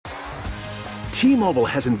T-Mobile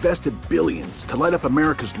has invested billions to light up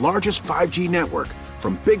America's largest 5G network,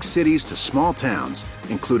 from big cities to small towns,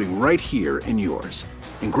 including right here in yours.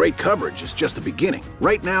 And great coverage is just the beginning.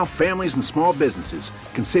 Right now, families and small businesses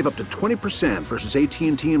can save up to 20% versus AT&T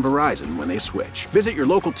and Verizon when they switch. Visit your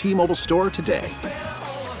local T-Mobile store today.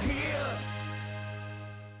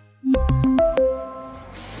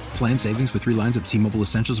 Plan savings with 3 lines of T-Mobile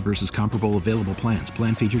Essentials versus comparable available plans.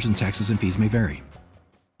 Plan features and taxes and fees may vary.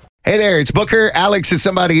 Hey there, it's Booker. Alex is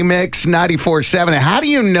Somebody Mix 94.7. How do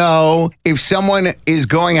you know if someone is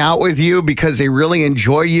going out with you because they really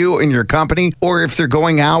enjoy you and your company, or if they're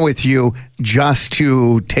going out with you just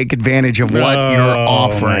to take advantage of what you're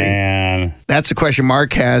offering? Man. That's the question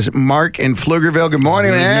Mark has. Mark in Pflugerville. Good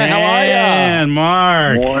morning, man. How are you? Man,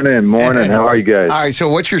 Mark. Morning. How are you guys? All right, so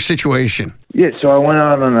what's your situation? Yeah, so I went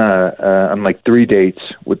out on like 3 dates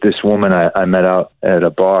with this woman I met out at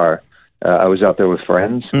a bar. I was out there with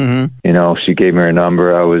friends. Mm-hmm. You know, she gave me her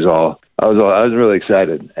number. I was really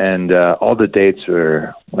excited, and all the dates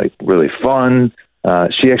were like really fun.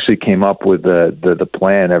 She actually came up with the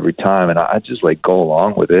plan every time, and I just like go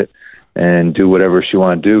along with it and do whatever she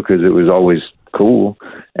wanted to do because it was always cool.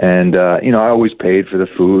 And you know, I always paid for the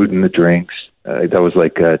food and the drinks. That was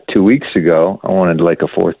like 2 weeks ago. I wanted like a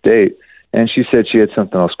 4th date. And she said she had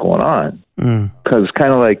something else going on. Because it's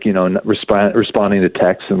kind of like, you know, responding to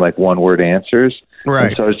texts and like one-word answers. Right.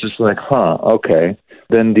 And so I was just like, okay.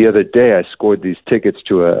 Then the other day I scored these tickets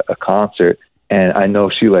to a concert, and I know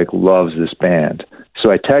she like loves this band.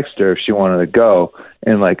 So I texted her if she wanted to go,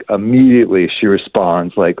 and like immediately she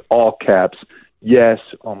responds like all caps, yes,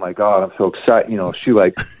 oh my God, I'm so excited. You know, she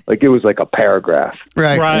like it was like a paragraph.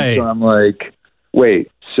 Right. And so I'm like, wait,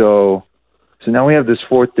 so now we have this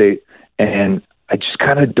 4th date, and I just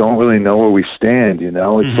kind of don't really know where we stand, you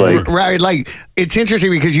know? It's like... Right, like, it's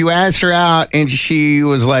interesting because you asked her out and she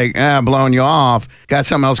was like, blowing you off, got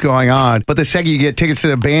something else going on. But the second you get tickets to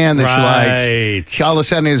the band that she likes, she all of a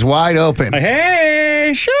sudden is wide open.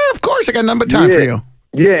 Hey! Sure, of course, I got number time for you.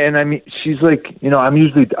 Yeah, and I mean, she's like, you know, I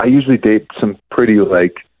usually date some pretty,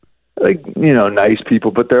 like, you know, nice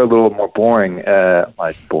people, but they're a little more boring.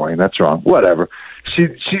 Like, boring, that's wrong. Whatever.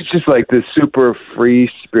 She's just like this super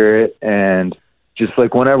free spirit, and just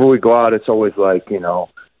like whenever we go out, it's always like, you know,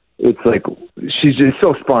 it's like she's just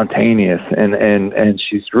so spontaneous, and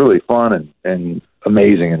she's really fun and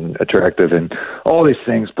amazing and attractive and all these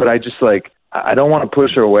things. But I just like, I don't want to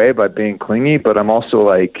push her away by being clingy, but I'm also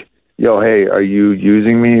like, yo, hey, are you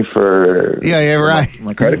using me for right.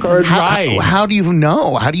 my credit cards? How do you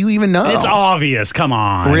know? How do you even know? It's obvious. Come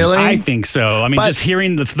on. Really? I think so. I mean, just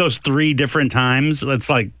hearing those 3 different times, it's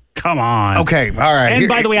like, come on. Okay, all right. And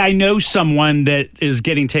by the way, I know someone that is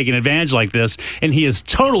getting taken advantage like this, and he is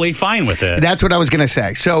totally fine with it. That's what I was going to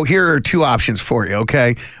say. So here are 2 options for you,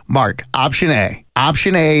 okay? Mark, option A.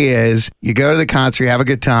 Option A is you go to the concert, you have a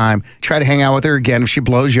good time, try to hang out with her again. If she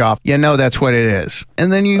blows you off, you know that's what it is.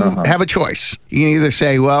 And then you have a choice. You can either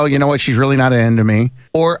say, well, you know what, she's really not into me.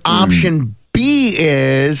 Or option B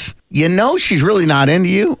is, you know she's really not into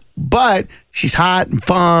you, but she's hot and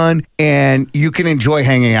fun, and you can enjoy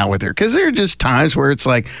hanging out with her. Because there are just times where it's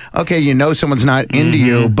like, okay, you know someone's not into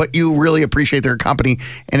you, but you really appreciate their company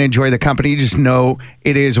and enjoy the company. You just know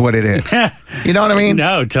it is what it is. You know what I mean?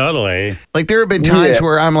 No, totally. Like, there have been times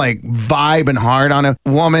where I'm like vibing hard on a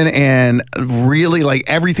woman, and really like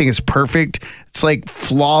everything is perfect. It's like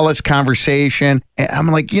flawless conversation. And I'm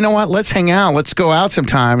like, you know what? Let's hang out. Let's go out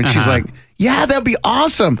sometime. And she's like, yeah, that'd be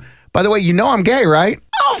awesome. By the way, you know I'm gay, right?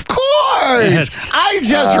 Of course. I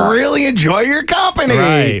just really enjoy your company.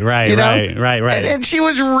 Right. You know? Right. And she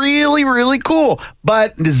was really, really cool,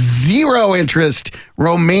 but zero interest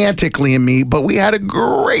romantically in me, but we had a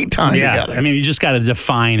great time together. I mean, you just got to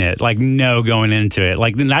define it, like no going into it.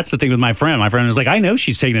 Like, then that's the thing with my friend. My friend was like, I know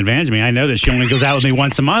she's taking advantage of me. I know that she only goes out with me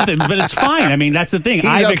once a month, but it's fine. I mean, that's the thing.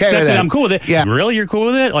 I've accepted it. I'm cool with it. Yeah. Really? You're cool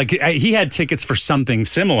with it? Like, he had tickets for something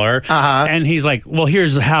similar, and he's like, well,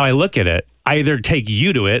 here's how I look at it. I either take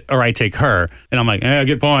you to it or I take her. And I'm like,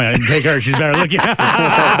 good point. I didn't take her. She's better looking.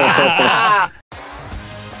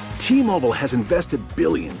 T-Mobile has invested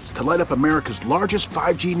billions to light up America's largest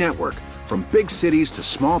 5G network, from big cities to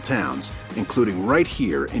small towns, including right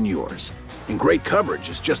here in yours. And great coverage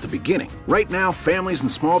is just the beginning. Right now, families and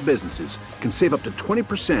small businesses can save up to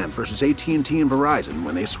 20% versus AT&T and Verizon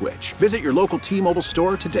when they switch. Visit your local T-Mobile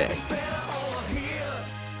store today.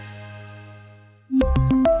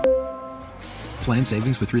 Plan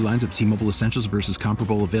savings with 3 lines of T-Mobile Essentials versus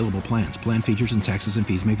comparable available plans. Plan features and taxes and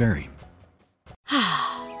fees may vary.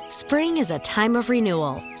 Spring is a time of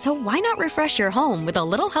renewal, so why not refresh your home with a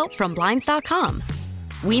little help from Blinds.com?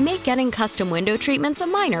 We make getting custom window treatments a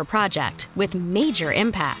minor project with major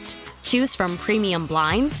impact. Choose from premium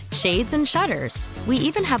blinds, shades, and shutters. We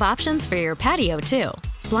even have options for your patio, too.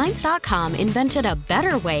 Blinds.com invented a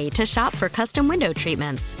better way to shop for custom window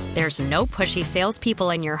treatments. There's no pushy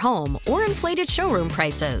salespeople in your home or inflated showroom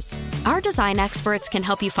prices. Our design experts can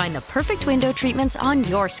help you find the perfect window treatments on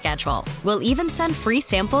your schedule. We'll even send free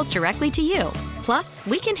samples directly to you. Plus,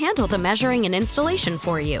 we can handle the measuring and installation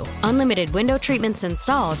for you. Unlimited window treatments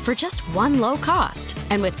installed for just one low cost.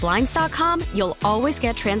 And with Blinds.com, you'll always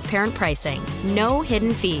get transparent pricing. No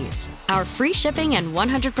hidden fees. Our free shipping and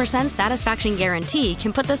 100% satisfaction guarantee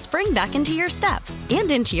can put the spring back into your step and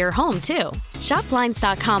into your home, too. Shop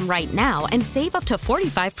Blinds.com right now and save up to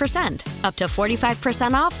 45%. Up to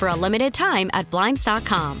 45% off for a limited time at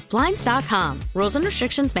Blinds.com. Blinds.com. Rules and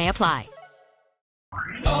restrictions may apply.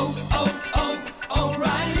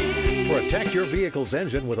 O'Reilly. Protect your vehicle's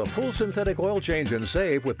engine with a full synthetic oil change and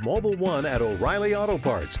save with Mobil 1 at O'Reilly Auto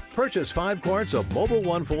Parts. Purchase 5 quarts of Mobil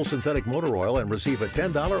 1 full synthetic motor oil and receive a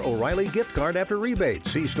 $10 O'Reilly gift card after rebate.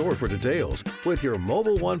 See store for details. With your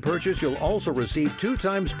Mobil 1 purchase, you'll also receive 2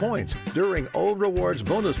 times points during O Rewards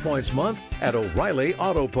Bonus Points Month at O'Reilly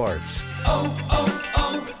Auto Parts.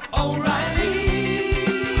 O'Reilly